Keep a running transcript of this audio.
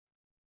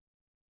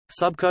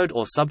Subcode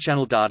or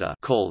subchannel data,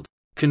 called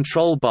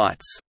control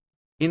bytes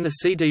in the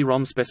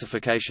CD-ROM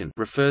specification,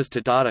 refers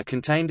to data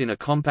contained in a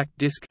compact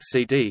disc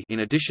 (CD)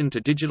 in addition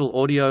to digital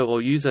audio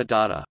or user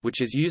data,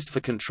 which is used for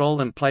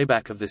control and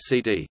playback of the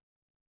CD.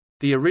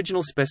 The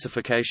original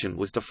specification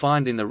was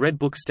defined in the Red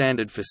Book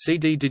standard for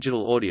CD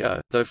digital audio,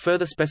 though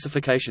further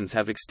specifications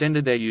have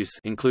extended their use,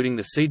 including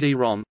the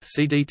CD-ROM,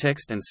 CD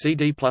text and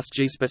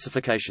CD+G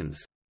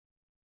specifications.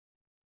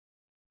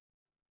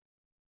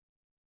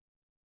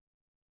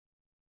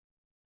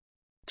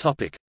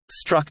 Topic: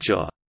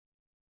 Structure.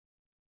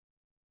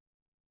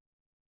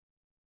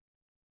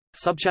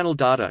 Subchannel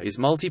data is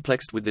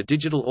multiplexed with the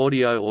digital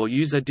audio or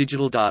user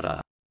digital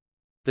data.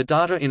 The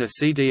data in a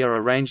CD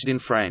are arranged in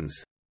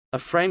frames. A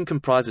frame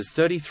comprises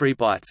 33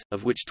 bytes,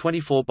 of which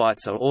 24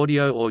 bytes are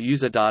audio or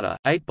user data,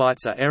 8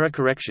 bytes are error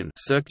correction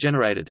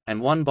circ-generated, and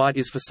 1 byte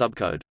is for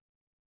subcode.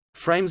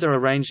 Frames are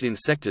arranged in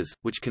sectors,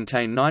 which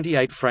contain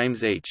 98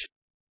 frames each.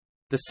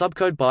 The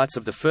subcode bytes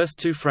of the first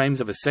 2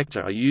 frames of a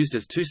sector are used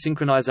as 2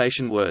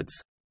 synchronization words.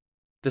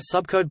 The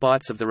subcode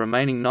bytes of the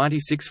remaining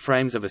 96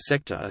 frames of a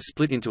sector are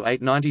split into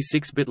 8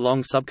 96-bit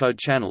long subcode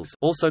channels,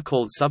 also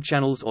called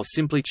subchannels or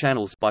simply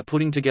channels, by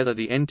putting together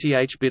the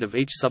nth bit of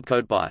each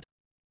subcode byte.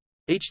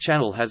 Each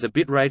channel has a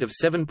bit rate of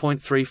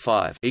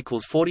 7.35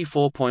 equals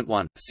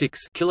 44.16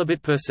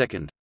 kilobit per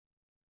second.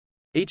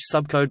 Each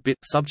subcode bit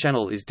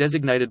subchannel is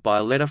designated by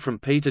a letter from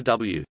P to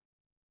W.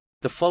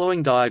 The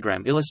following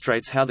diagram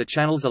illustrates how the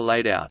channels are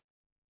laid out.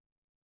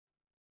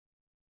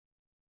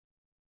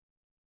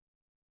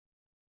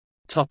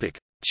 Topic: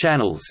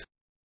 Channels.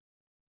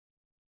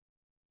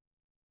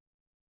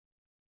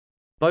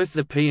 Both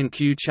the P and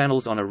Q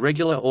channels on a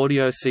regular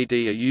audio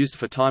CD are used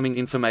for timing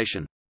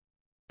information.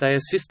 They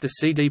assist the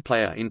CD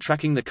player in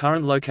tracking the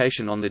current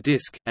location on the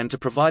disc, and to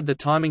provide the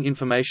timing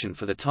information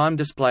for the time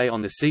display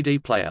on the CD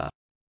player.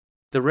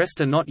 The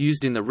rest are not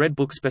used in the Red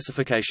Book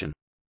specification.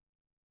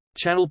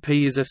 Channel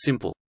P is a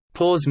simple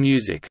pause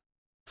music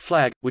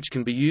flag, which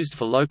can be used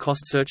for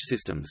low-cost search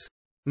systems.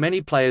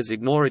 Many players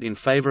ignore it in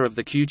favor of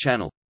the Q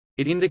channel.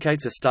 It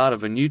indicates a start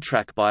of a new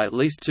track by at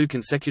least 2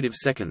 consecutive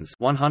seconds,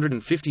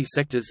 150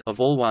 sectors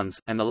of all ones,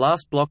 and the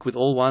last block with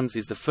all ones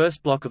is the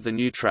first block of the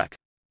new track.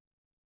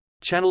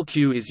 Channel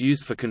Q is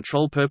used for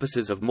control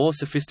purposes of more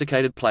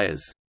sophisticated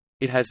players.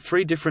 It has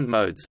 3 different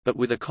modes, but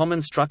with a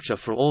common structure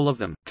for all of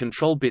them.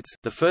 Control bits.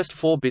 The first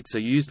 4 bits are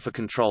used for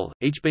control,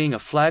 each being a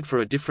flag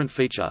for a different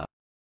feature.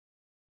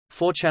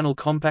 4-channel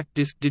compact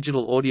disc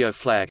digital audio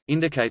flag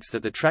indicates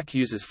that the track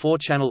uses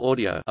 4-channel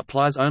audio,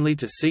 applies only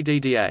to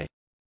CDDA.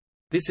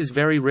 This is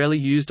very rarely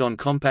used on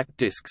compact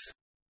discs.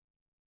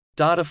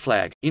 Data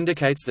flag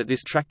indicates that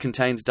this track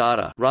contains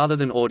data rather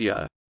than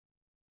audio.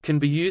 Can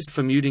be used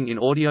for muting in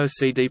audio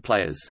CD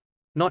players.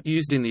 Not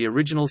used in the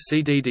original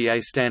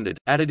CDDA standard,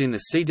 added in the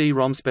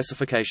CD-ROM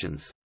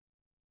specifications.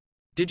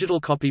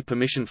 Digital copy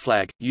permission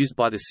flag, used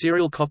by the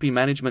serial copy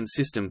management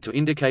system to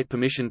indicate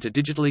permission to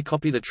digitally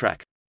copy the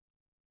track.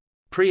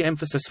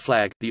 Pre-emphasis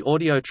flag, the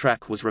audio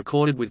track was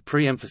recorded with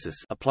pre-emphasis,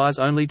 applies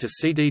only to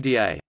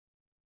CDDA.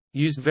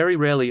 Used very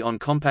rarely on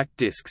compact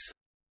discs.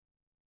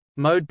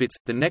 Mode bits,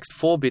 the next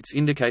 4 bits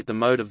indicate the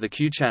mode of the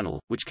Q channel,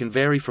 which can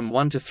vary from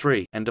 1 to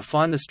 3, and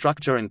define the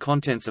structure and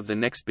contents of the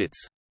next bits.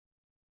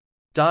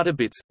 Data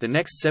bits, the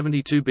next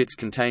 72 bits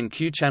contain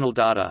Q channel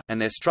data, and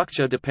their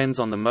structure depends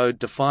on the mode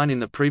defined in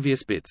the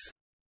previous bits.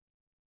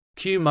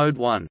 Q mode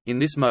 1, in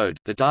this mode,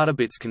 the data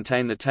bits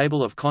contain the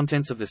table of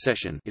contents of the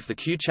session if the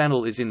Q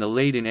channel is in the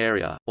lead-in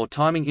area, or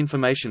timing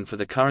information for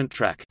the current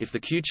track if the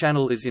Q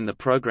channel is in the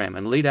program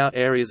and lead-out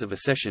areas of a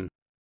session.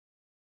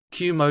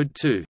 Q mode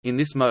 2, in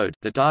this mode,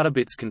 the data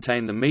bits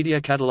contain the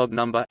media catalog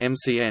number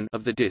 (MCN)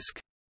 of the disc.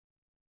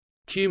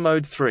 Q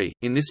mode 3,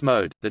 in this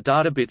mode, the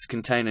data bits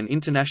contain an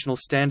International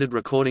Standard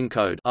Recording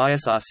Code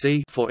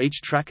 (ISRC) for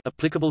each track,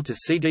 applicable to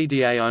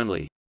CDDA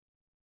only.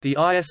 The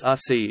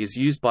ISRC is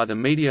used by the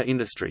media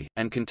industry,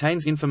 and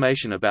contains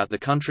information about the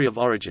country of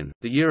origin,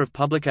 the year of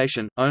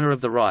publication, owner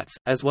of the rights,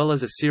 as well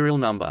as a serial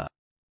number.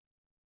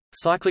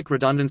 Cyclic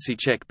redundancy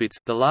check bits,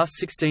 the last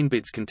 16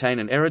 bits contain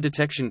an error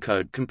detection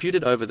code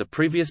computed over the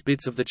previous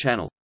bits of the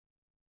channel.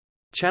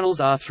 Channels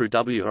R through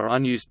W are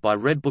unused by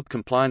Red Book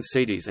compliant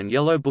CDs and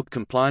Yellow Book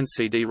compliant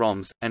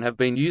CD-ROMs, and have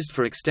been used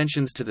for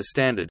extensions to the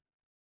standard.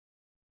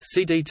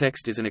 CD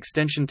text is an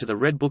extension to the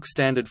Red Book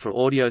standard for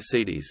audio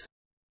CDs.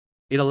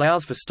 It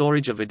allows for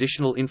storage of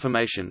additional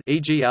information,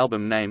 e.g.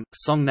 album name,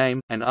 song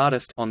name, and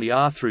artist, on the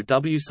R through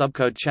W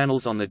subcode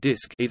channels on the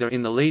disc, either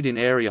in the lead-in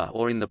area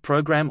or in the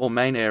program or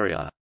main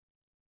area.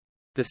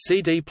 The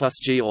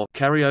CD+G or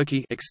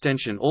karaoke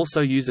extension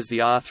also uses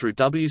the R through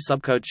W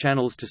subcode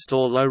channels to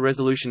store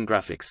low-resolution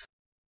graphics.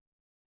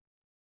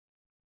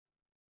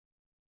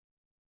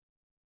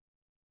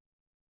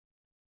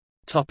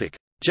 Topic: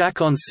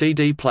 Jack on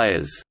CD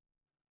players.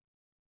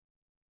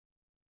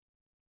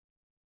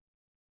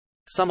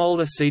 Some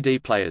older CD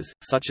players,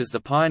 such as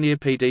the Pioneer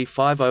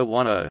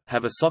PD5010,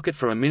 have a socket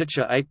for a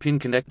miniature 8-pin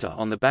connector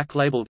on the back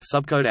labeled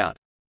subcode out.